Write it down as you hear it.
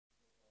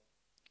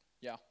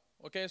Yeah.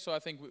 Okay, so I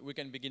think we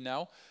can begin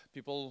now.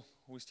 People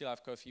who still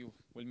have coffee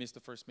will miss the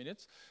first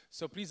minutes.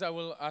 So please, I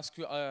will ask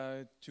you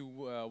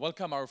to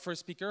welcome our first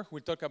speaker who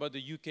will talk about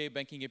the UK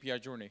banking API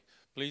journey.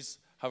 Please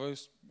have a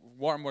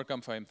warm welcome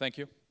for him. Thank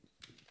you.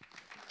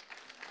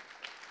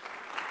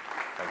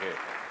 Thank you.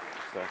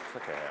 So,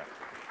 okay here.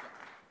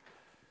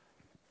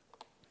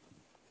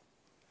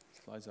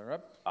 Slides are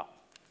up.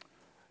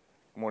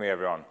 Good morning,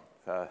 everyone.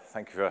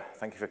 Thank you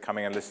for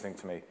coming and listening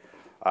to me.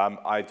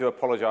 I do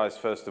apologize,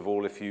 first of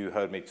all, if you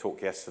heard me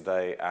talk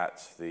yesterday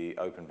at the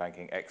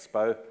OpenBanking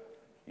Expo.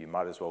 You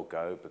might as well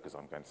go, because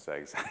I'm going to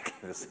say exactly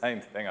the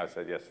same thing I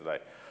said yesterday.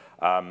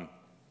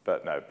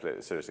 But no,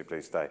 seriously,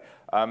 please stay.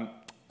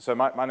 So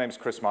my name's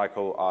Chris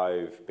Michael.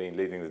 I've been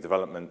leading the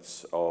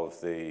development of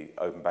the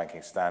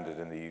OpenBanking standard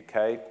in the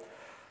UK.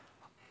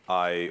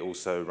 I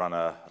also run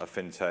a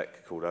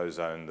fintech called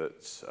Ozone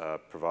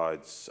that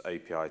provides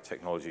API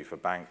technology for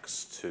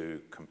banks to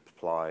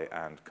comply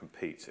and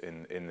compete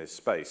in this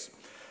space.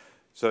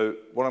 So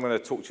what I'm going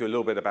to talk to you a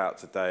little bit about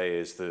today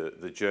is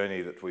the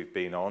journey that we've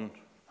been on.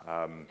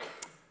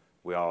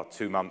 We are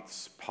 2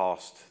 months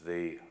past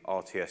the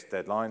RTS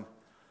deadline.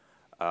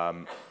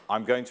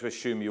 I'm going to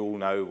assume you all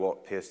know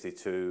what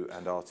PSD2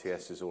 and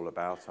RTS is all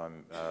about.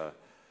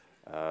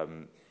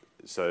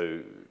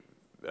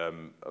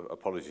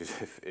 Apologies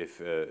if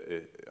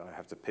I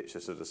have to pitch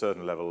this at a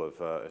certain level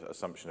of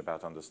assumption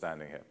about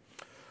understanding here.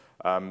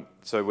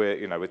 So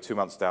we're 2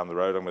 months down the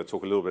road. I'm going to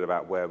talk a little bit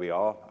about where we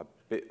are,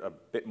 a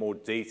bit more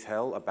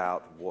detail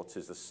about what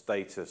is the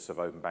status of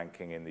open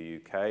banking in the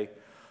UK,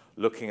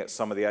 looking at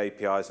some of the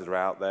APIs that are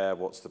out there,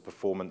 what's the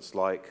performance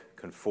like,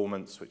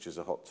 conformance, which is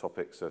a hot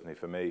topic certainly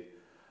for me,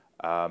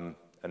 and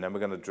then we're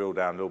going to drill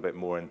down a little bit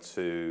more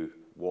into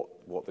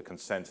what the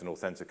consent and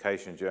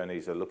authentication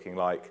journeys are looking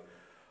like.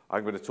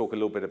 I'm going to talk a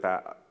little bit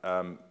about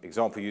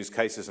example use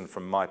cases and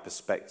from my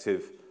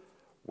perspective,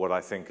 what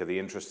I think are the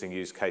interesting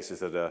use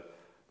cases that are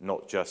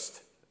not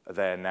just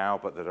there now,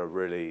 but that are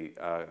really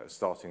we're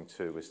starting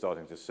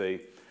to see.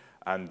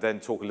 And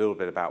then talk a little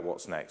bit about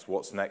what's next.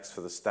 What's next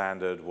for the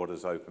standard? What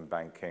is open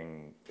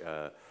banking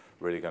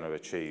really going to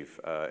achieve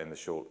in the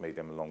short,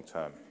 medium, and long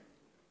term?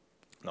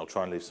 And I'll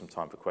try and leave some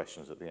time for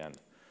questions at the end.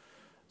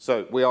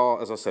 So we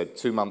are, as I said,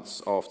 2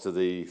 months after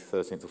the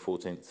 13th or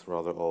 14th,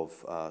 rather,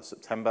 of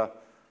September.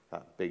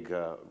 That big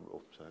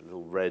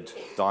little red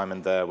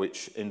diamond there,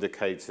 which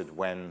indicated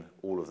when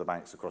all of the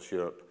banks across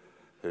Europe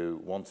who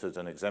wanted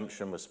an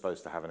exemption were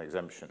supposed to have an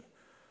exemption.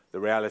 The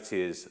reality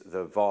is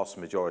the vast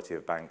majority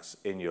of banks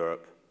in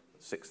Europe,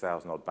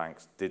 6,000 odd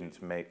banks, didn't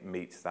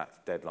meet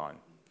that deadline.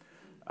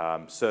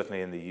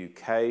 Certainly in the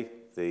UK,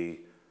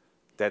 the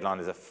deadline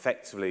is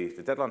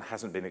the deadline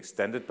hasn't been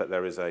extended, but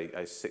there is a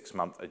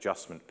 6-month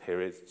adjustment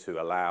period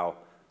to allow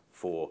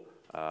for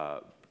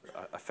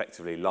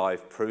effectively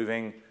live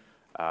proving,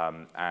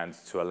 and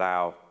to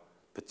allow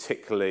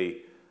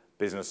particularly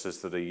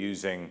businesses that are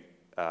using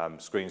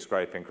screen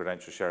scraping,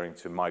 credential sharing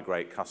to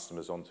migrate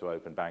customers onto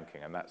open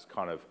banking. And that's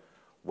kind of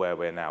where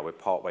we're now. We're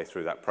partway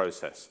through that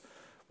process.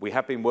 We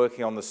have been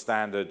working on the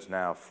standard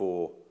now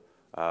for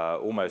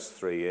almost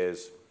 3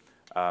 years.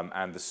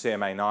 And the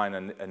CMA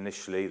 9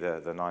 initially,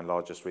 the 9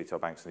 largest retail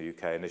banks in the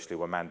UK initially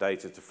were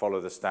mandated to follow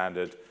the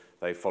standard.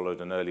 They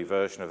followed an early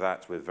version of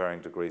that with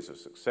varying degrees of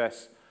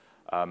success.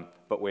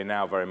 But we're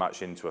now very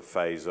much into a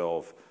phase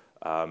of,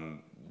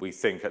 we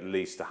think at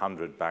least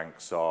 100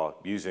 banks are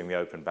using the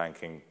open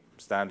banking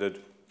standard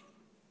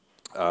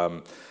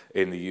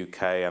in the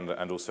UK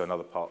and also in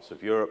other parts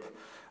of Europe.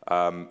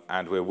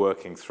 And we're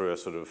working through a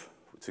sort of,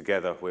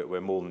 together,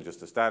 we're more than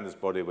just a standards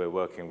body, we're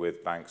working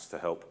with banks to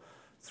help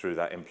through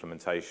that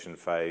implementation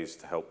phase,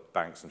 to help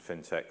banks and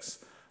fintechs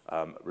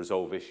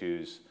resolve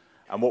issues.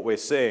 And what we're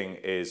seeing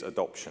is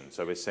adoption.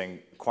 So we're seeing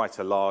quite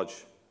a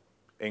large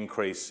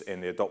increase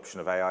in the adoption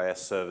of AIS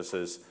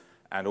services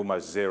and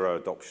almost zero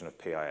adoption of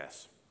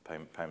PIS,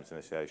 payment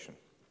initiation.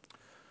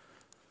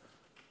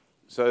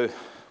 So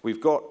we've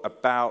got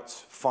about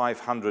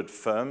 500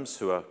 firms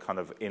who are kind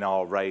of in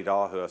our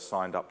radar, who are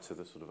signed up to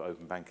the sort of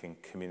open banking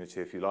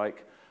community, if you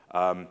like.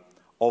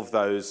 Of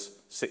those,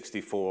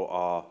 64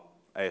 are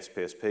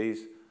ASPSPs,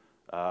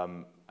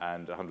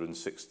 and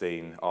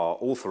 116 are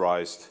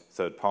authorized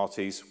third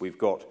parties. We've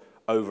got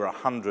over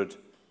 100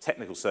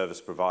 technical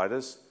service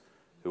providers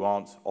who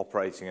aren't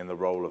operating in the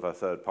role of a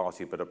third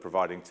party, but are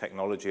providing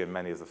technology, and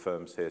many of the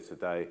firms here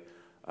today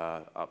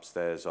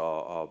upstairs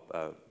are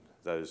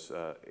those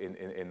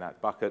in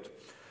that bucket.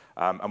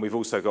 And we've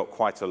also got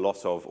quite a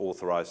lot of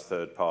authorized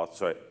third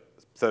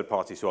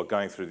parties who are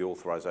going through the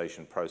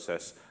authorization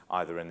process,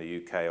 either in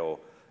the UK or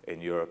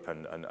in Europe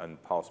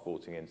and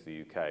passporting into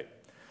the UK.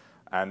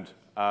 And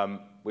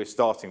we're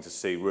starting to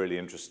see really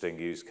interesting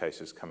use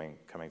cases coming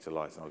to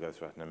light, and I'll go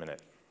through that in a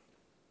minute.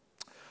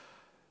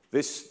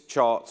 This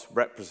chart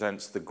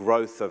represents the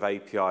growth of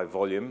API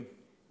volume,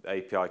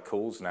 API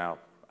calls. Now,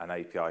 an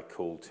API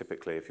call,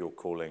 typically, if you're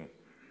calling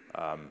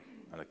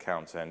an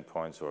account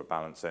endpoint or a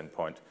balance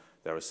endpoint,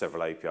 there are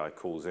several API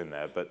calls in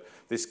there. But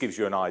this gives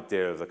you an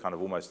idea of the kind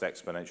of almost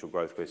exponential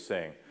growth we're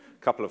seeing.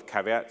 Couple of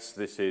caveats.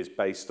 This is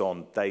based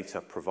on data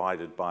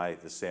provided by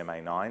the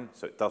CMA9,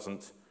 so it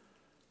doesn't,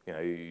 you know,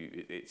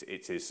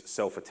 it is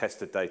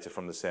self-attested data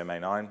from the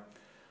CMA9.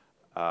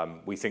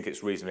 We think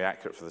it's reasonably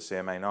accurate for the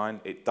CMA9.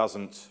 It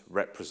doesn't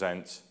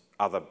represent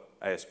other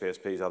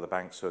ASPSPs, other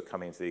banks who are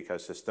coming into the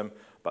ecosystem,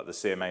 but the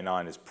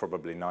CMA9 is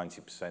probably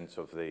 90%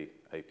 of the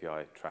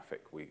API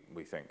traffic,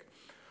 we think.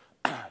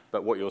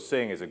 But what you're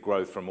seeing is a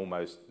growth from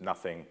almost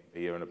nothing a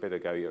year and a bit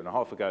ago, year and a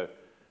half ago,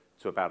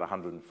 to about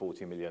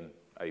 140 million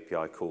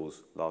API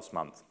calls last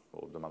month,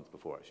 or the month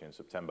before, actually, in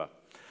September.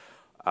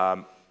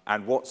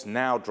 And what's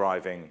now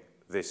driving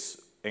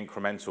this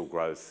incremental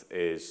growth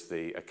is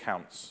the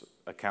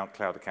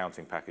cloud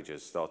accounting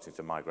packages starting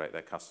to migrate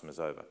their customers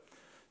over.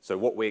 So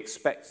what we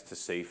expect to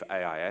see for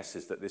AIS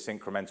is that this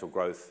incremental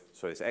growth,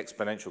 so this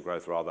exponential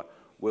growth rather,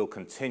 will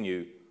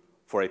continue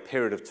for a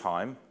period of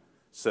time,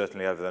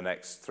 certainly over the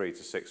next 3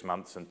 to 6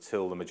 months,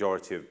 until the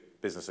majority of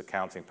business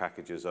accounting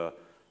packages are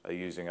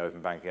using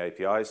OpenBanking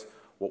APIs.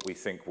 What we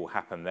think will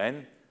happen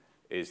then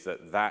is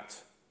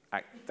that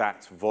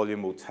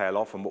volume will tail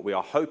off, and what we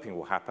are hoping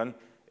will happen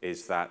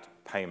is that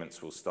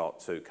payments will start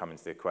to come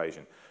into the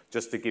equation.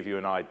 Just to give you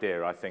an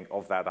idea, I think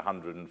of that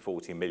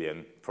 140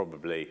 million,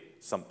 probably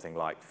something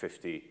like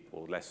 50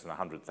 or less than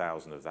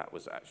 100,000 of that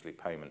was actually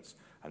payments,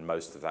 and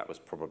most of that was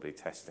probably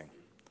testing.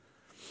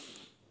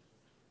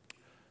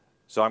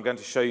 So I'm going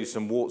to show you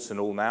some warts and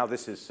all now.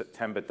 This is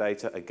September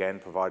data, again,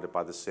 provided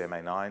by the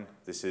CMA9.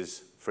 This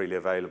is freely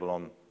available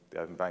on the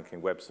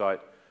OpenBanking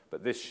website.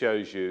 But this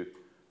shows you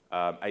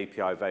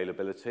API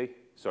availability.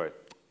 Sorry,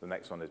 the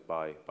next one is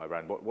by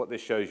brand. What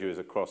this shows you is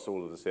across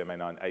all of the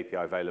CMA9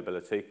 API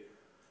availability.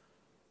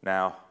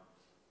 Now,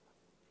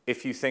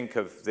 if you think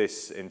of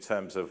this in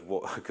terms of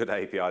what a good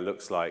API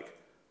looks like,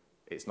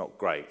 it's not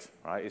great,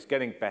 right? It's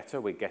getting better.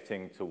 We're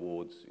getting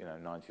towards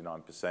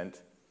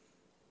 99%.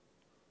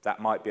 That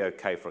might be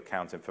okay for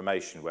account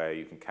information where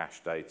you can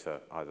cache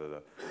data, either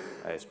the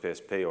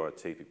ASPSP or a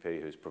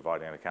TPP who's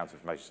providing an account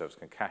information service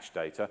can cache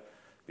data.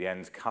 The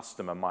end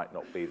customer might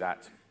not be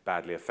that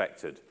badly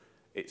affected.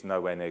 It's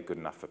nowhere near good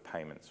enough for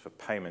payments. For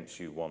payments,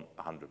 you want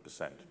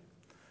 100%.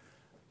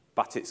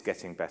 But it's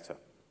getting better.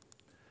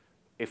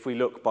 If we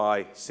look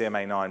by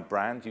CMA9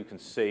 brand, you can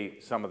see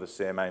some of the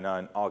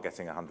CMA9 are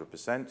getting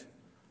 100%,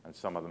 and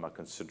some of them are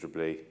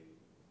considerably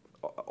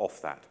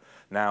off that.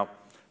 Now,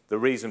 the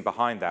reason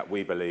behind that,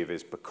 we believe,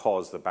 is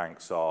because the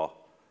banks are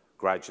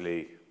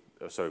gradually,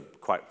 so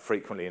quite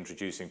frequently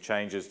introducing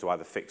changes to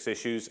either fix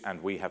issues,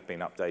 and we have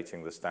been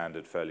updating the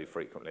standard fairly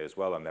frequently as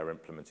well, and they're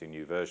implementing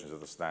new versions of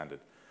the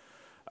standard.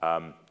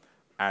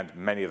 And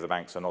many of the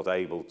banks are not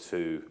able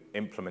to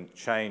implement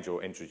change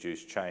or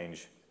introduce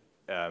change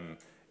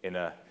in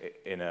a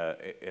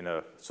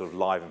sort of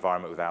live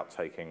environment without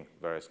taking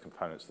various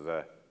components of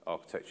their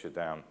architecture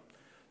down.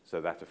 So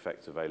that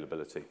affects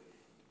availability.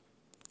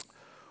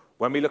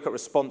 When we look at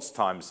response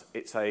times,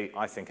 it's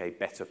I think, a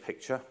better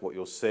picture. What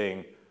you're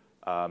seeing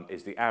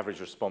is the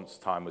average response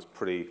time was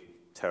pretty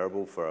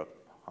terrible for a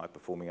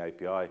high-performing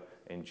API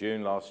in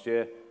June last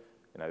year,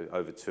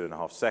 over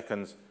 2.5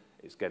 seconds.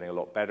 It's getting a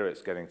lot better.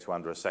 It's getting to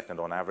under a second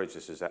on average.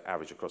 This is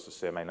average across the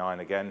CMA9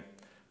 again.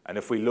 And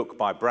if we look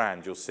by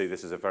brand, you'll see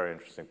this is a very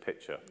interesting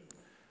picture.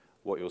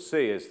 What you'll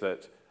see is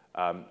that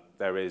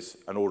there is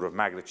an order of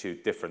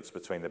magnitude difference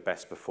between the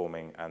best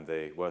performing and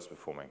the worst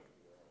performing.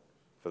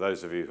 For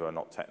those of you who are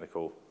not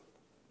technical,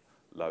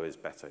 low is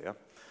better, yeah?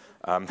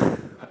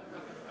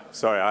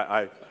 Sorry,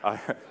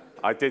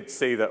 I did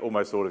see that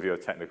almost all of you are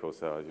technical,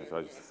 so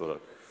I just thought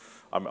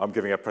I'm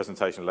giving a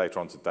presentation later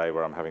on today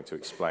where I'm having to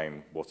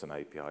explain what an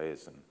API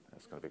is, and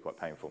it's going to be quite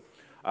painful.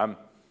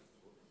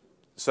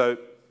 So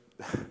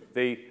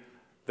the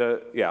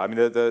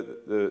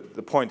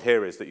point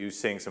here is that you're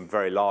seeing some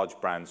very large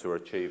brands who are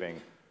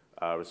achieving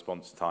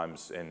response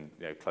times in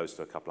close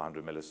to a couple of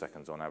 100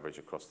 milliseconds on average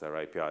across their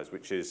APIs,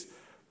 which is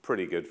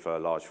pretty good for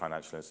large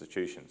financial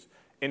institutions.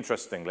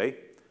 Interestingly,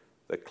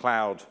 the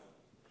cloud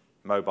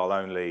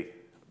mobile-only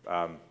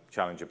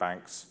challenger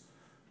banks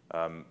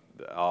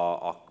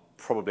are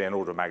probably an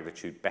order of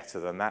magnitude better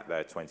than that.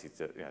 They're 10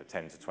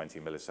 to 20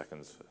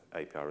 milliseconds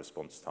API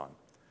response time.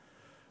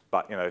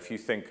 But if you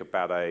think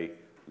about a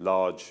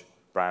large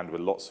brand with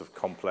lots of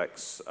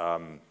complex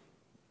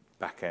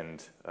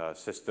back-end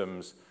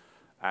systems,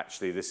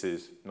 actually this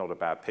is not a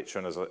bad picture,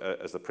 and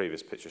as the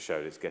previous picture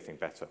showed, it's getting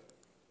better.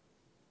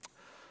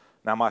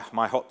 Now,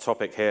 my hot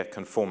topic here,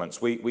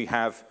 conformance. We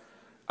have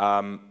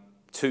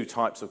two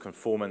types of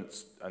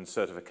conformance and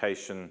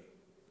certification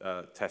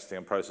testing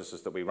and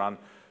processes that we run.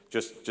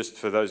 Just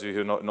for those of you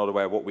who are not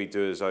aware, what we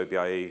do is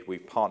OBIE.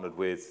 We've partnered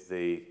with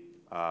the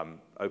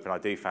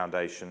OpenID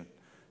Foundation.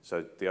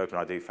 So the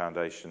OpenID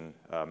Foundation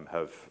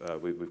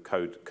we've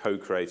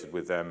co-created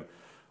with them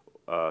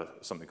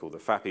something called the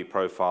FAPI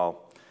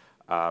profile,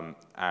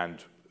 and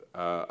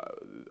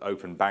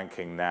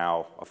OpenBanking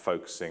now are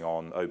focusing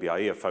on,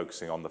 OBIE are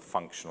focusing on the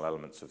functional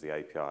elements of the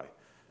API.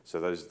 So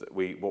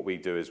what we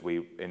do is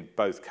in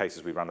both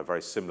cases, we run a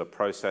very similar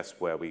process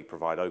where we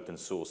provide open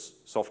source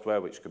software,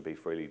 which can be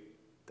freely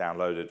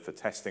downloaded for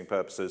testing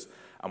purposes,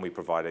 and we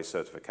provide a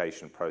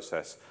certification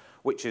process,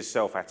 which is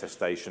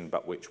self-attestation,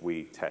 but which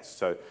we test.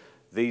 So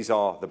these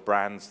are the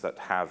brands that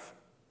have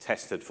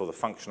tested for the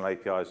functional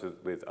APIs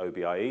with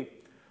OBIE.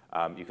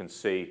 You can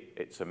see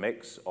it's a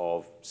mix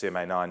of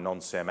CMA9,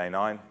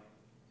 non-CMA9,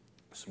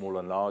 small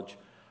and large.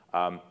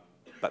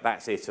 But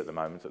that's it at the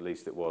moment, at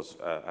least it was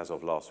as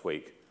of last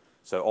week.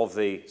 So of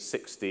the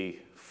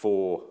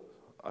 64,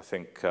 I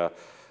think,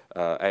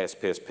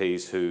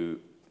 ASPSPs who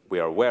we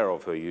are aware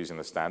of who are using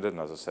the standard,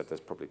 and as I said, there's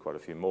probably quite a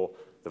few more,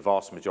 the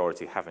vast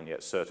majority haven't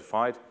yet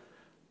certified.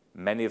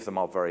 Many of them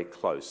are very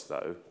close,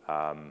 though.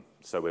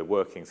 So we're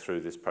working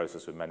through this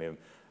process with many of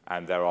them,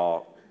 and there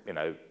are,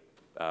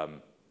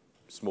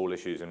 small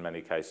issues in many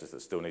cases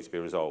that still need to be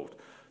resolved.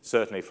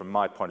 Certainly, from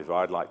my point of view,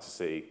 I'd like to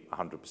see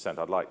 100%.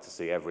 I'd like to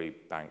see every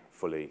bank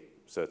fully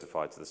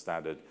certified to the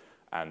standard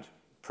and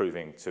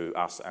proving to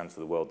us and to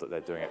the world that they're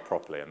doing it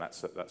properly, and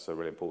that's a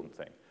really important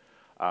thing.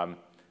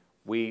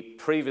 We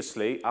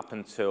previously, up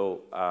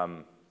until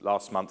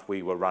last month,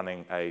 we were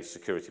running a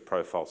security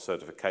profile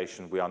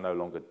certification. We are no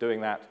longer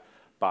doing that,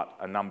 but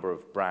a number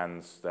of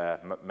brands there,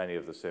 many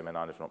of the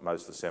CMA9, if not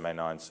most of the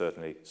CMA9,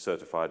 certainly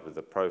certified with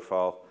the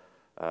profile,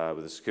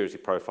 with the security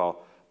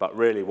profile. But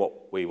really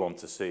what we want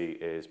to see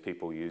is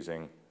people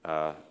using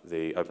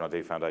the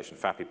OpenID Foundation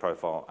FAPI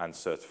profile and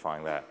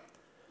certifying that.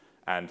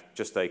 And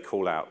just a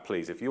call out,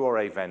 please, if you are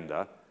a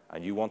vendor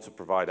and you want to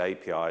provide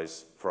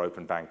APIs for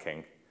open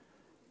banking,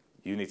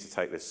 you need to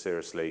take this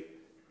seriously.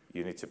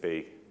 You need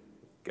to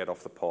get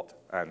off the pot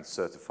and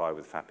certify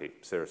with FAPI,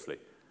 seriously.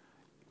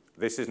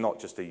 This is not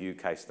just a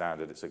UK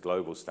standard, it's a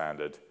global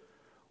standard.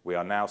 We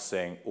are now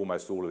seeing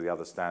almost all of the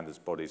other standards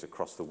bodies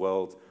across the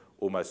world,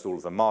 almost all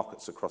of the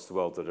markets across the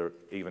world that are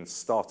even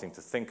starting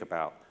to think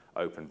about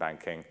open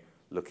banking,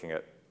 looking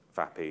at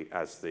FAPI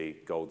as the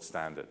gold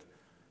standard.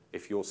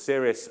 If you're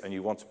serious and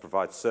you want to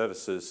provide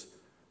services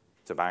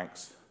to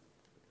banks,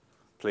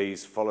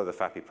 please follow the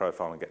FAPI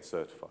profile and get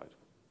certified.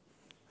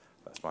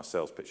 That's my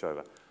sales pitch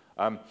over.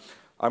 I'm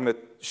going to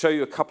show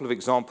you a couple of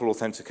example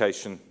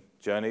authentication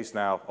journeys.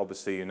 Now,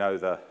 obviously, you know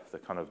the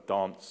kind of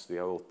dance, the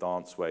old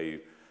dance where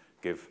you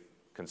give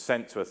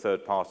consent to a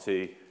third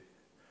party.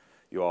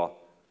 You are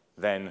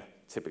then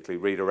typically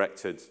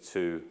redirected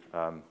to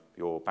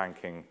your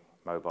banking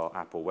mobile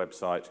app or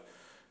website,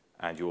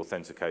 and you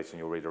authenticate and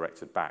you're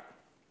redirected back.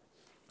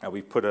 Now,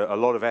 we've put a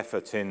lot of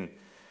effort in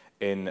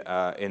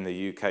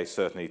the UK,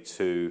 certainly,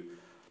 to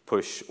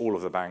push all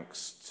of the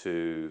banks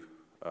to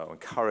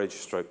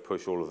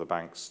push all of the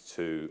banks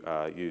to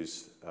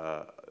use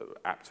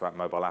app-to-app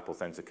mobile app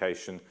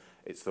authentication.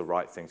 It's the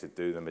right thing to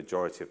do. The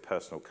majority of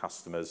personal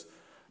customers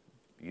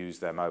use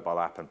their mobile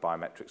app and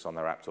biometrics on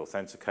their app to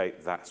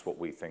authenticate. That's what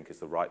we think is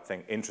the right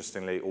thing.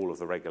 Interestingly, all of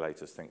the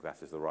regulators think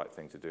that is the right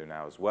thing to do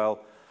now as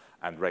well,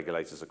 and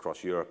regulators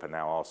across Europe are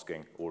now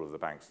asking all of the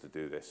banks to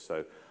do this.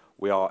 So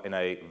we are in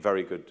a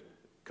very good,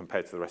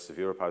 compared to the rest of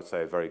Europe, I would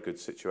say a very good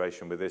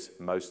situation with this.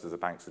 Most of the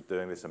banks are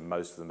doing this, and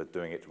most of them are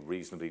doing it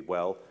reasonably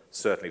well,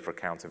 certainly for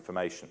account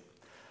information.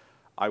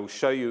 I will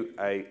show you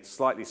a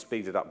slightly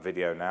speeded up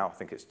video now. I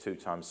think it's 2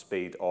 times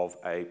speed of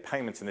a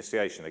payment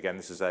initiation. Again,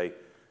 this is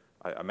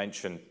I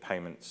mentioned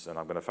payments, and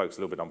I'm going to focus a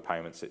little bit on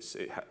payments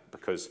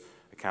because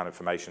account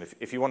information.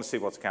 If you want to see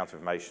what account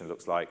information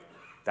looks like,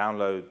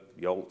 download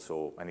Yolt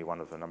or any one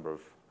of a number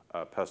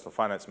of personal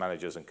finance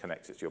managers and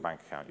connect it to your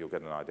bank account. You'll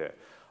get an idea.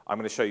 I'm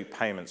going to show you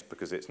payments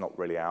because it's not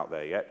really out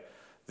there yet.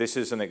 This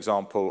is an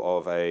example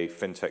of a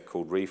fintech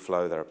called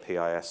Reflow. They're a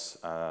PIS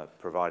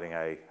providing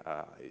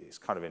it's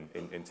kind of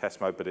in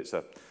test mode, but it's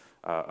a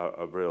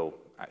real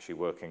actually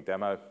working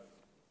demo.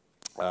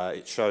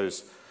 It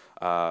shows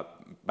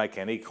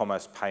making an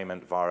e-commerce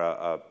payment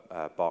via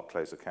a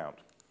Barclays account.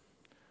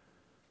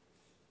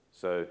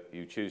 So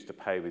you choose to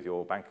pay with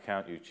your bank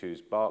account, you choose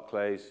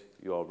Barclays,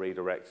 you are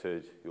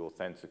redirected, you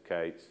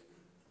authenticate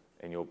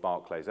in your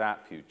Barclays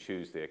app, you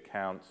choose the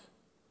account,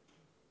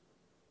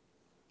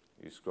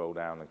 you scroll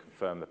down and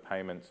confirm the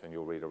payment, and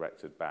you're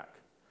redirected back.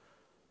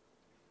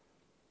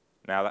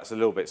 Now that's a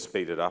little bit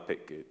speeded up.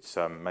 It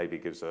maybe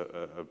gives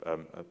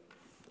a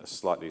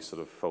slightly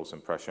sort of false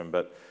impression,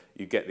 but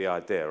you get the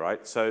idea,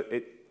 right? So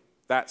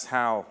that's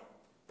how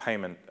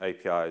payment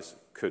APIs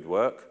could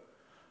work.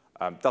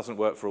 Doesn't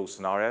work for all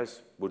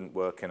scenarios. Wouldn't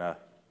work in a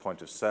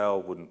point of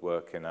sale. Wouldn't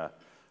work in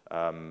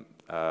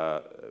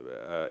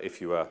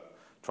if you were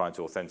trying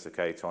to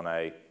authenticate on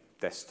a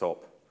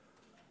desktop.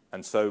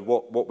 And so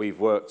what we've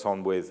worked on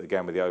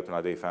again with the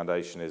OpenID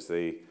Foundation is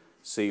the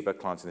CIBA,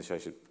 Client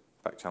Initiated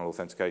Back-Channel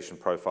Authentication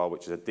Profile,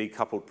 which is a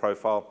decoupled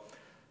profile.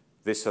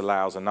 This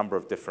allows a number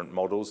of different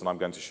models, and I'm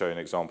going to show you an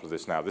example of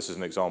this now. This is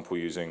an example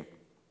using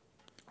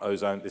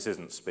Ozone. This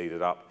isn't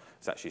speeded up.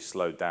 It's actually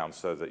slowed down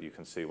so that you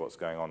can see what's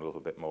going on a little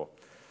bit more.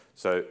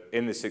 So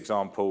in this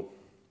example,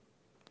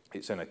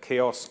 it's in a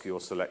kiosk. You're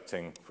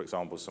selecting, for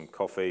example, some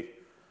coffee.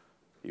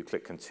 You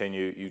click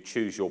Continue. You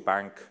choose your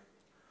bank.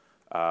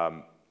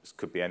 This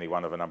could be any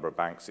one of a number of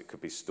banks. It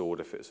could be stored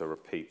if it's a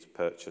repeat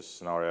purchase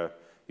scenario.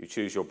 You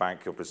choose your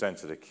bank. You're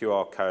presented a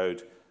QR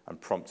code and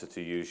prompted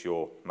to use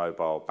your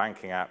mobile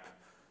banking app.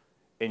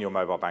 in your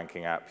mobile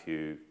banking app,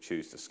 you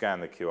choose to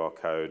scan the QR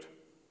code,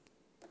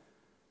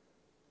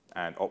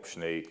 and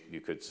optionally,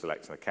 you could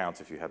select an account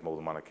if you had more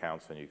than one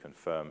account, and you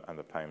confirm, and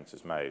the payment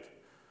is made.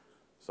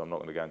 So I'm not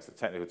going to go into the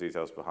technical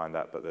details behind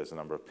that, but there's a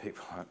number of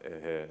people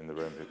here in the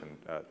room who can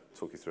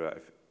talk you through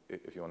that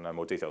if you want to know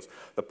more details.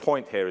 The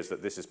point here is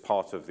that this is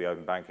part of the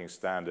Open Banking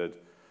Standard,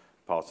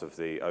 part of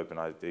the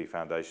OpenID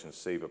Foundation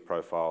CBA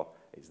profile.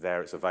 It's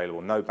there, it's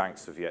available. No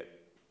banks have yet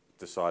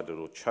decided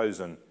or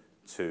chosen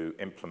to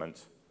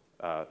implement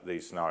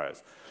these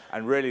scenarios.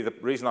 And really, the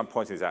reason I'm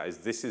pointing this out is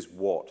this is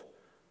what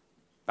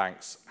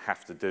banks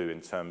have to do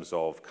in terms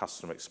of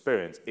customer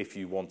experience if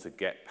you want to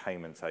get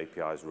payment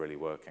APIs really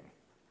working.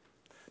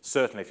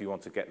 Certainly if you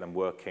want to get them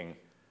working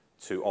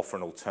to offer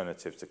an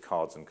alternative to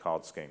cards and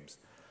card schemes.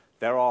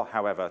 There are,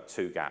 however,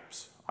 two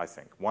gaps, I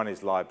think. One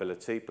is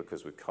liability,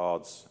 because with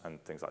cards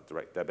and things like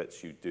direct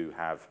debits, you do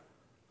have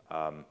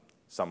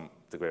some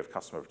degree of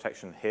customer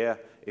protection. Here,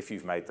 if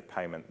you've made the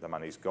payment, the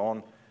money's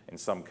gone. In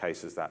some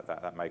cases,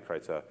 that may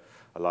create a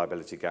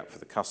liability gap for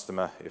the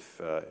customer if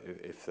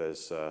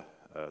there's,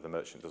 the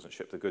merchant doesn't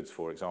ship the goods,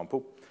 for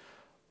example.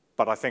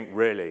 But I think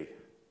really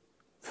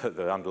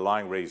the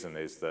underlying reason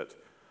is that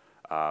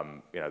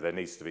there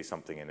needs to be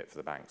something in it for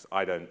the banks.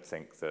 I don't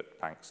think that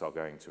banks are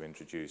going to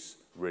introduce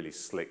really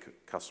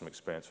slick customer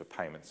experience for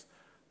payments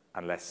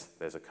unless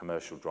there's a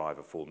commercial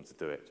driver for them to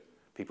do it.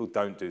 People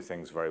don't do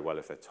things very well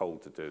if they're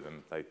told to do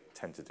them. They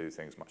tend to do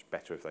things much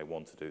better if they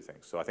want to do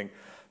things. So I think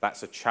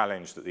that's a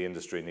challenge that the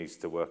industry needs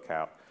to work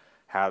out.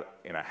 How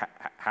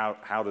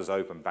does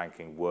open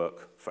banking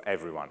work for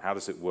everyone? How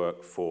does it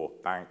work for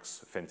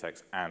banks,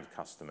 fintechs, and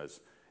customers?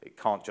 It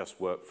can't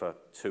just work for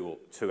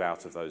two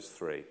out of those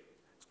three.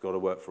 It's got to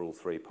work for all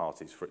three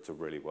parties for it to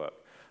really work.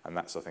 And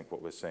that's, I think,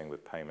 what we're seeing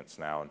with payments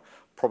now, and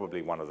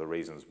probably one of the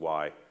reasons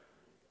why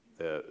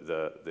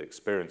the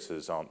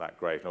experiences aren't that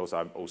great. And also,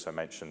 I also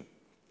mentioned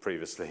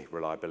previously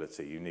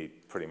reliability. You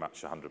need pretty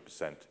much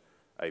 100%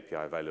 API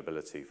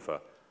availability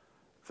for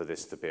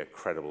this to be a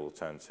credible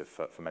alternative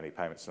for many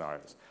payment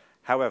scenarios.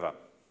 However,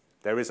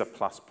 there is a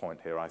plus point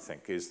here, I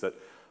think, is that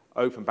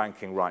open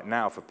banking right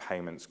now for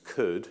payments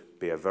could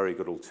be a very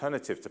good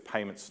alternative to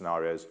payment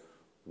scenarios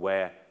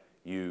where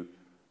you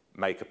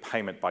make a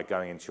payment by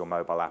going into your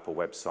mobile app or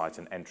website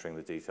and entering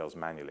the details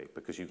manually,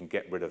 because you can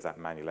get rid of that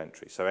manual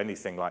entry. So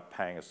anything like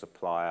paying a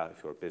supplier,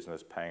 if you're a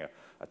business, paying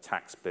a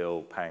tax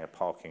bill, paying a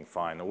parking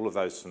fine, all of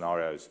those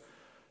scenarios,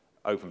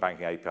 open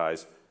banking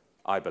APIs,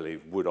 I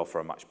believe, would offer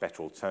a much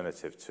better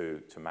alternative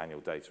to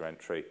manual data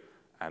entry,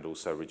 and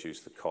also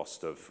reduce the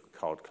cost of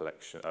card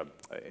collection,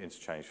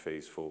 interchange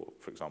fees for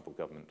example,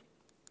 government.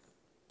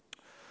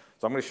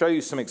 So I'm going to show you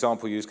some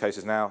example use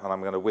cases now, and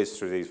I'm going to whiz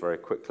through these very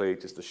quickly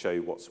just to show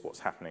you what's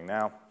happening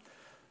now.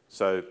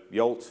 So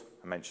Yolt,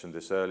 I mentioned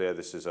this earlier.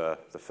 This is the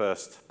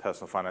first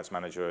personal finance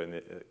manager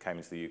that came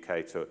into the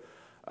UK to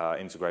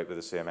integrate with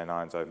the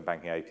CMA9's open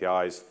banking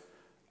APIs.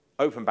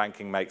 Open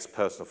banking makes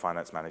personal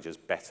finance managers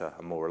better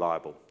and more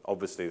reliable.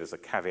 Obviously, there's a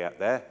caveat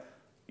there.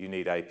 You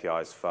need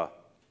APIs for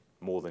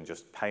more than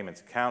just payment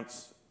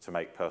accounts to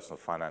make personal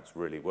finance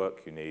really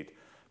work. You need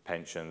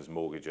pensions,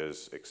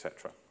 mortgages,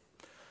 etc.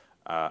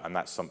 And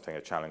that's something,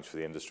 a challenge for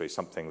the industry,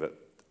 something that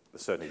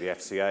certainly the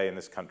FCA in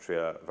this country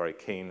are very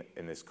keen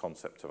in this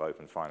concept of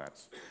open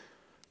finance.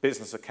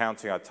 Business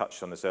accounting, I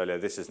touched on this earlier.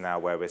 This is now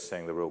where we're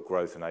seeing the real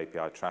growth in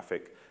API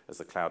traffic as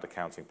the cloud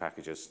accounting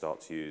packages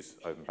start to use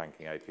open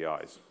banking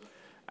APIs.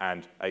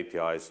 And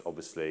APIs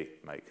obviously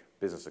make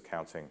business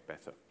accounting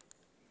better.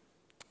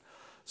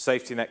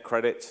 Safety net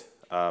credit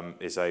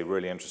is a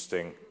really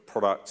interesting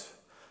product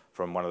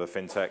from one of the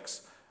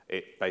fintechs.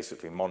 It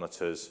basically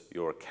monitors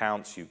your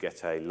accounts. You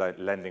get a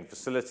lending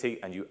facility,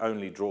 and you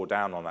only draw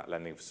down on that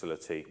lending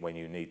facility when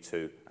you need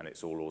to, and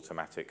it's all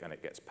automatic, and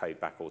it gets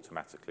paid back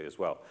automatically as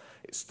well.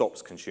 It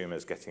stops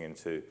consumers getting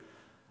into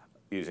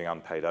using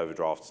unpaid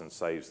overdrafts and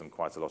saves them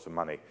quite a lot of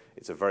money.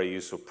 It's a very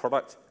useful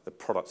product. The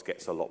product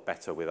gets a lot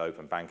better with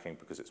open banking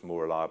because it's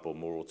more reliable,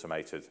 more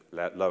automated,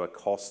 lower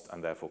cost,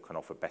 and therefore can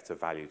offer better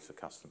value to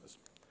customers.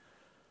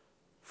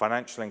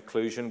 Financial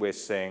inclusion, we're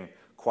seeing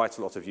quite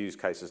a lot of use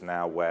cases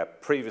now where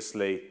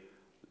previously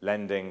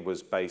lending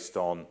was based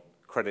on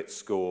credit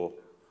score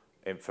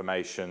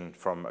information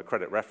from a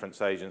credit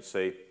reference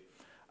agency.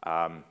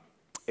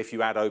 If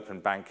you add open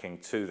banking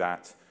to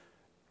that,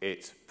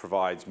 it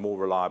provides more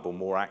reliable,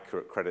 more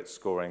accurate credit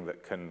scoring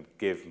that can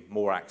give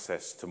more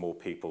access to more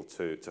people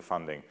to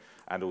funding,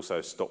 and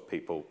also stop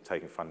people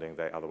taking funding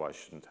they otherwise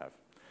shouldn't have.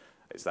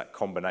 It's that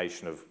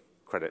combination of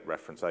credit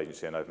reference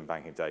agency and open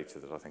banking data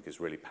that I think is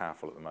really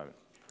powerful at the moment.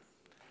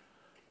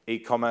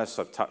 E-commerce,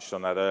 I've touched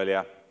on that earlier.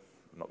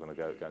 I'm not going to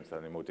go into that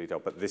in any more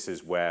detail, but this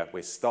is where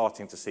we're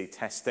starting to see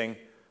testing,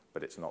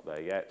 but it's not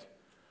there yet.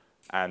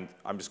 And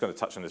I'm just going to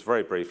touch on this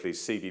very briefly.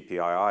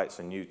 CBPII, it's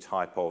a new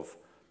type of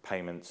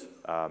payment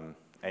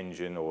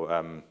engine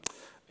or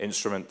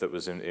instrument that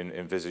was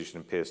envisaged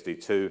in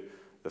PSD2.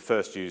 The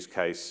first use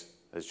case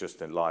is just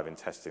live in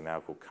testing now,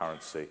 called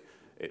Currency.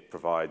 It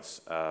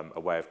provides a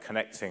way of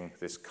connecting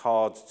this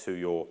card to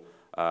your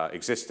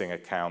existing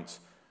account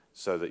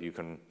so that you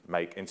can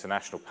make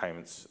international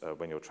payments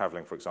when you're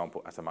traveling, for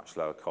example, at a much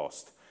lower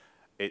cost.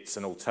 It's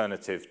an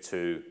alternative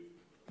to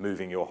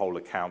moving your whole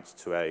account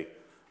to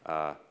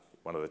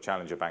one of the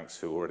challenger banks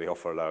who already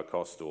offer a lower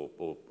cost,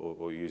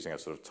 or using a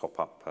sort of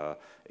top-up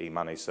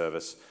e-money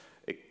service.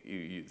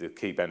 The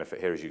key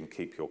benefit here is you can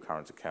keep your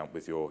current account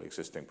with your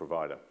existing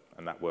provider,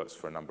 and that works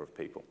for a number of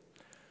people.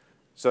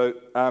 So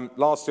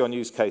lastly, on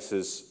use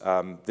cases,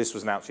 this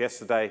was announced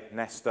yesterday.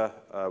 Nesta,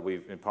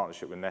 we've in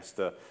partnership with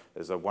Nesta,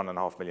 there's a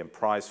 $1.5 million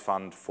prize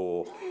fund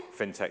for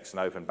fintechs and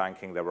open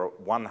banking. There were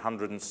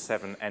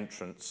 107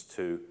 entrants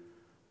to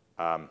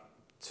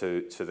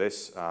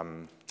this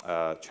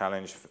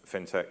challenge,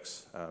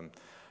 fintechs,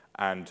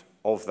 and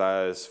of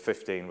those,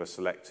 15 were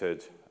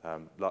selected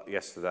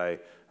yesterday,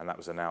 and that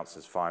was announced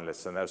as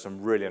finalists. And there were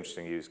some really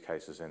interesting use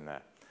cases in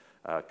there.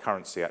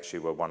 Currency actually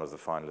were one of the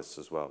finalists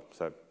as well.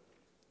 So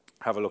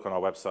have a look on our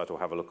website, or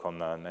have a look on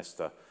the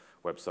Nesta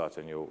website,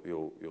 and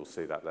you'll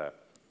see that there.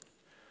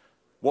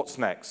 What's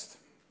next?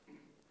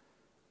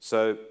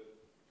 So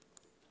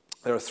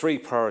there are three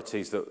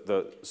priorities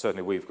that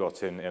certainly we've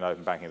got in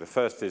open banking. The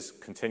first is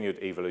continued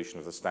evolution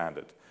of the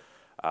standard.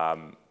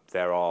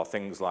 There are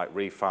things like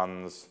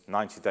refunds,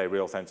 90-day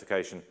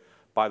re-authentication.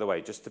 By the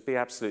way, just to be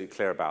absolutely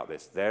clear about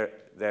this,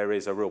 there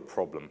is a real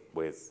problem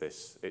with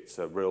this. It's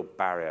a real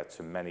barrier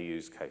to many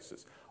use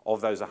cases.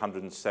 Of those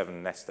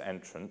 107 Nesta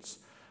entrants,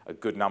 a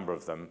good number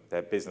of them,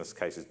 their business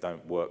cases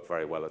don't work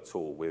very well at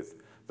all with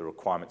the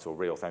requirement to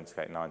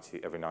re-authenticate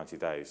every 90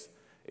 days.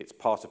 It's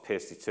part of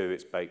PSD2,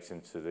 it's baked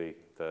into the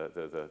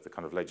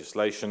kind of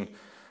legislation.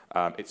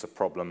 It's a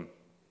problem.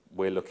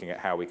 We're looking at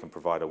how we can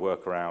provide a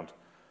workaround.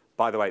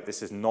 By the way,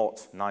 this is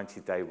not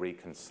 90-day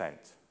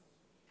reconsent.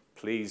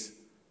 Please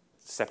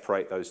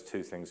separate those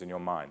two things in your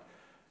mind.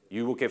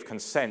 You will give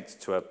consent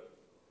to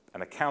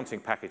an accounting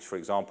package, for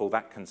example.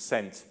 That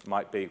consent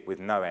might be with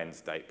no end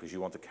date because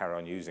you want to carry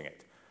on using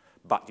it.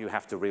 But you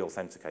have to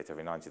re-authenticate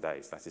every 90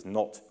 days. That does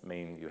not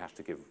mean you have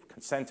to give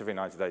consent every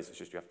 90 days. It's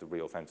just you have to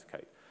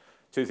re-authenticate.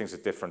 Two things are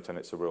different, and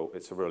it's a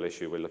real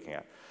issue we're looking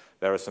at.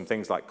 There are some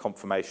things like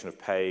confirmation of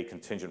pay,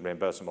 contingent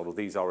reimbursement model.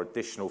 These are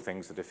additional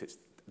things that if it's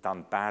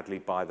done badly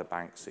by the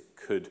banks, it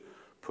could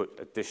put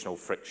additional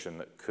friction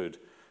that could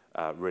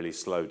really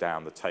slow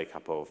down the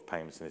take-up of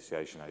payments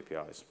initiation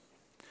APIs.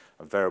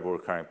 And variable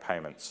recurring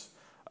payments,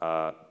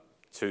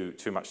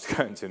 too much to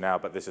go into now,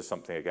 but this is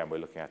something, again, we're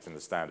looking at in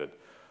the standard.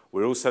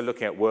 We're also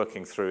looking at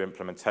working through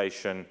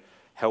implementation,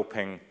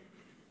 helping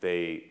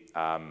the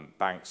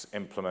banks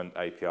implement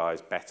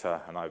APIs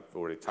better, and I've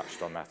already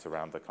touched on that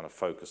around the kind of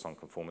focus on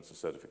conformance and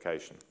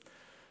certification.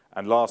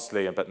 And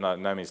lastly, but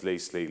no means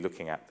leastly,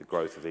 looking at the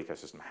growth of the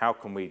ecosystem. How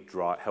can we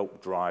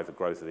help drive the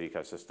growth of the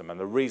ecosystem? And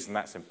the reason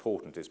that's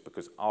important is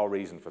because our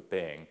reason for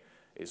being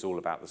is all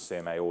about the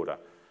CMA order.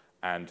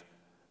 And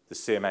the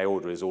CMA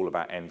order is all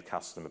about end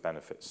customer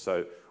benefits.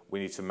 So we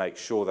need to make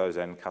sure those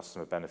end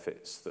customer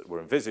benefits that were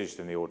envisaged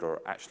in the order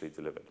are actually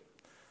delivered.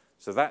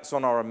 So that's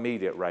on our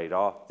immediate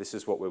radar. This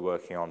is what we're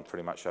working on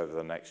pretty much over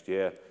the next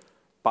year.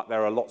 But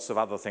there are lots of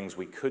other things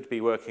we could be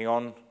working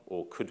on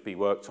or could be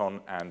worked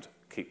on and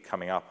keep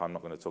coming up. I'm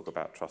not going to talk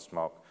about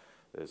Trustmark.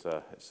 It's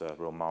a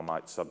real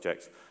Marmite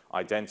subject.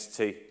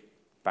 Identity.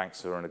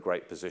 Banks are in a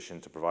great position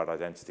to provide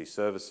identity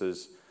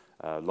services.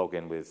 Log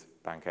in with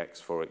Bank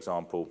X, for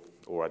example,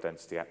 or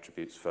identity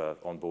attributes for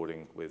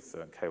onboarding with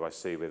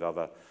KYC with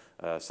other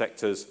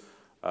sectors.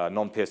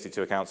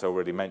 Non-PSD2 accounts, I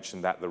already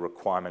mentioned that, the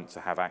requirement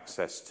to have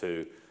access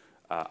to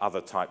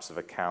other types of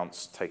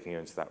accounts, taking you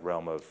into that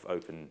realm of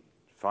open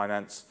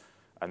finance.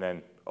 And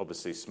then,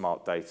 obviously,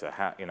 smart data.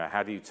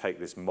 How do you take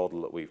this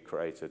model that we've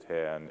created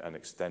here and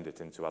extend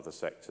it into other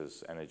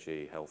sectors,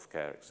 energy,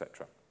 healthcare,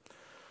 etc.?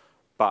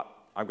 But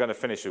I'm going to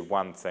finish with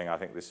one thing. I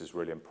think this is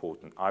really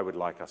important. I would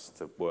like us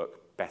to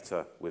work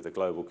better with the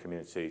global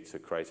community to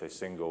create a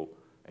single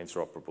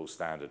interoperable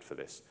standard for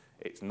this.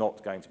 It's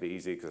not going to be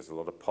easy because there's a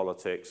lot of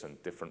politics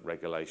and different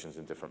regulations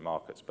in different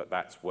markets, but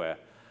that's where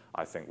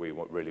I think we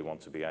really want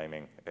to be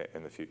aiming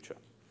in the future.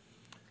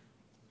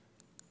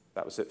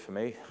 That was it for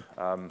me.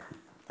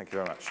 Thank you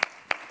very much.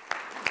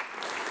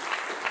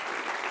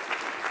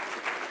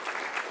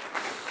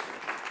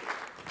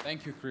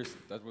 Thank you, Chris.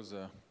 That was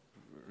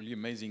really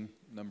amazing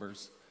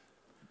numbers.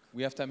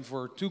 We have time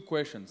for 2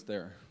 questions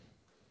there.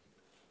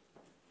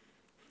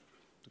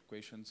 2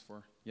 questions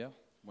for, yeah,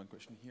 1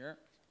 question here.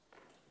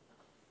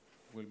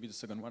 Will be the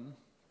second one.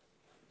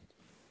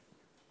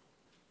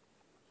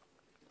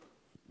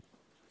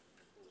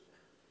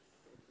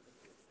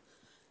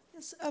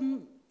 Yes,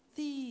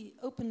 the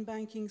open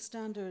banking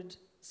standard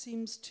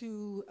seems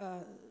to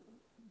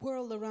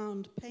whirl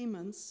around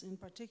payments in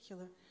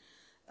particular.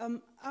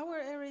 Our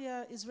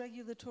area is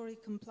regulatory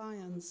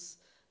compliance,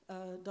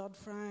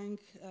 Dodd-Frank,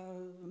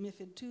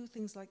 MiFID II,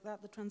 things like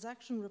that, the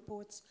transaction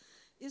reports.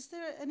 Is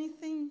there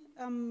anything,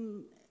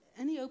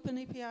 any open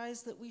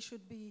APIs that we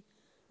should be,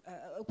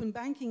 open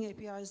banking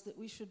APIs that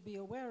we should be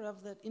aware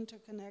of that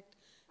intersect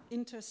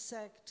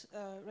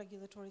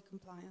regulatory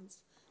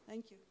compliance?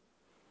 Thank you.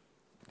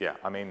 Yeah,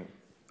 I mean,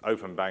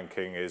 open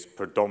banking is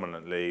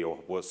predominantly, or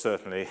well,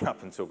 certainly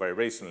up until very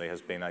recently,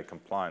 has been a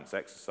compliance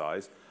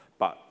exercise.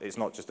 But it's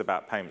not just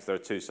about payments. There are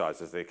two sides.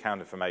 There's the account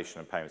information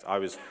and payments. I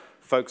was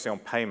focusing on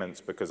payments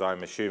because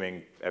I'm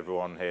assuming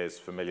everyone here is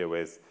familiar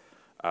with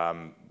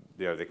the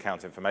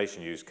account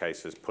information use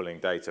cases, pulling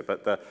data.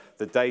 But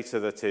the data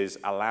that is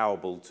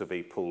allowable to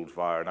be pulled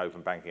via an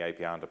open banking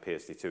API under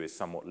PSD2 is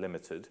somewhat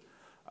limited.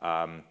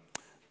 Or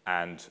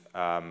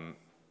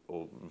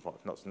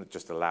not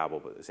just allowable,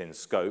 but it's in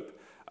scope.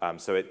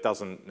 So it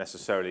doesn't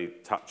necessarily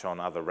touch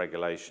on other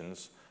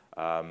regulations.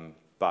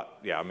 But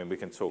yeah, I mean, we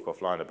can talk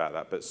offline about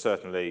that. But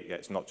certainly, yeah,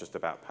 it's not just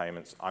about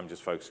payments. I'm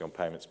just focusing on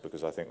payments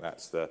because I think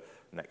that's the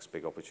next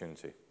big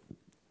opportunity.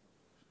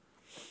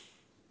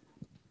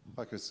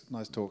 Hi, Chris.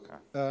 Nice talk.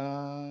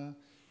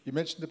 You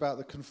mentioned about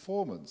the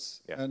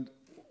conformance. Yeah. And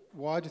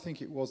why do you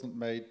think it wasn't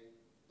made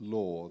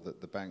law that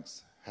the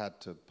banks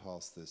had to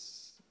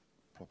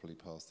properly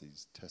pass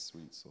these test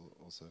suites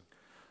also?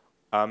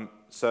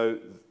 So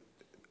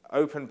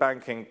open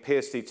banking,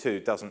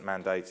 PSD2 doesn't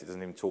mandate, it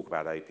doesn't even talk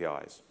about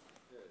APIs.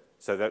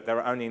 So there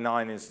are only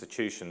 9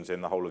 institutions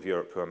in the whole of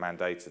Europe who are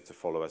mandated to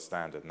follow a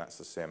standard, and that's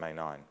the CMA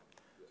 9.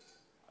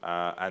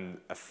 And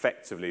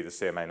effectively, the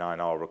CMA 9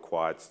 are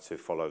required to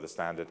follow the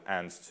standard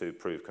and to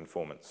prove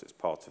conformance. It's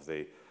part of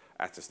the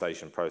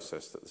attestation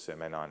process that the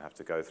CMA 9 have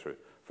to go through.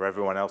 For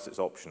everyone else, it's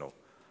optional.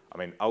 I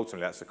mean,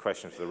 ultimately, that's a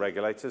question for the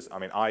regulators. I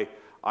mean, I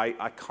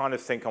kind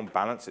of think on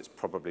balance, it's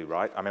probably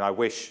right. I mean, I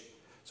wish,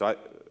 so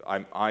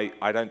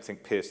I don't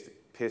think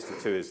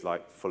PSD2 is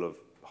like full of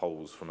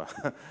holes from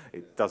a,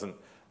 it doesn't,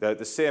 the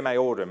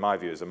CMA order, in my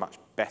view, is a much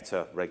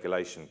better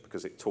regulation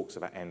because it talks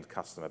about end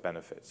customer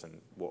benefits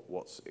and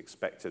what's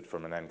expected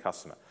from an end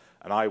customer.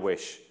 And I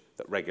wish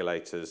that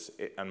regulators,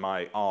 and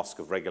my ask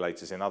of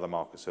regulators in other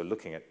markets who are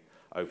looking at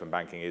open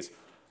banking is,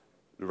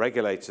 the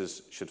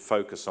regulators should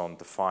focus on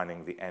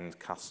defining the end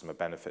customer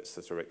benefits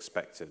that are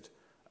expected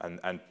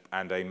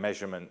and a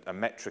measurement, a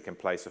metric in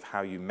place of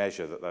how you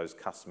measure that those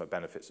customer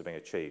benefits are being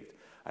achieved.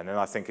 And then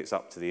I think it's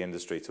up to the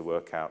industry to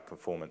work out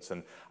conformance.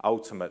 And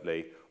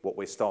ultimately, what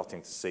we're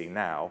starting to see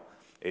now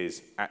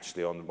is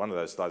actually on one of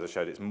those slides I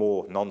showed, it's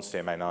more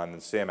non-CMA 9 than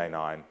CMA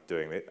 9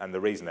 doing it. And the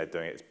reason they're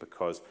doing it is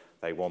because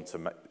they want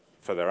to,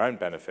 for their own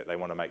benefit, they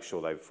want to make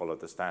sure they've followed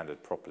the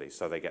standard properly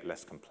so they get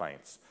less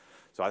complaints.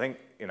 So I think,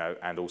 you know,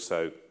 and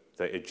also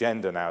the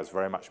agenda now is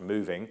very much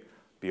moving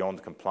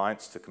beyond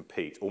compliance to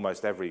compete.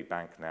 Almost every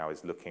bank now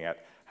is looking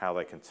at how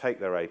they can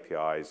take their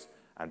APIs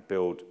and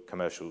build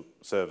commercial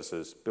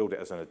services, build it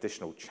as an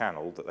additional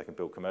channel that they can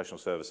build commercial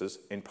services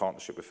in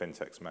partnership with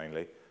fintechs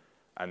mainly,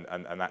 and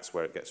that's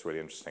where it gets really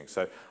interesting.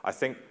 So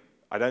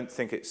I don't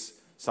think it's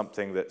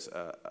something that's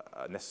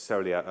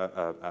necessarily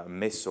a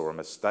miss or a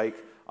mistake.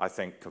 I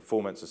think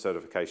conformance and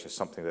certification is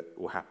something that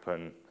will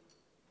happen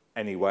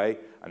anyway,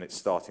 and it's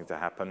starting to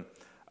happen.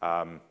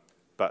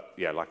 But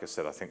yeah, like I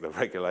said, I think the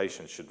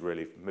regulation should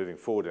really, moving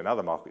forward in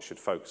other markets, should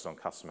focus on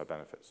customer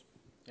benefits.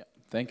 Yeah,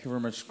 thank you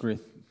very much, Chris.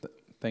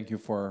 Thank you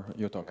for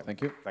your talk.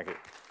 Thank you. Thank you.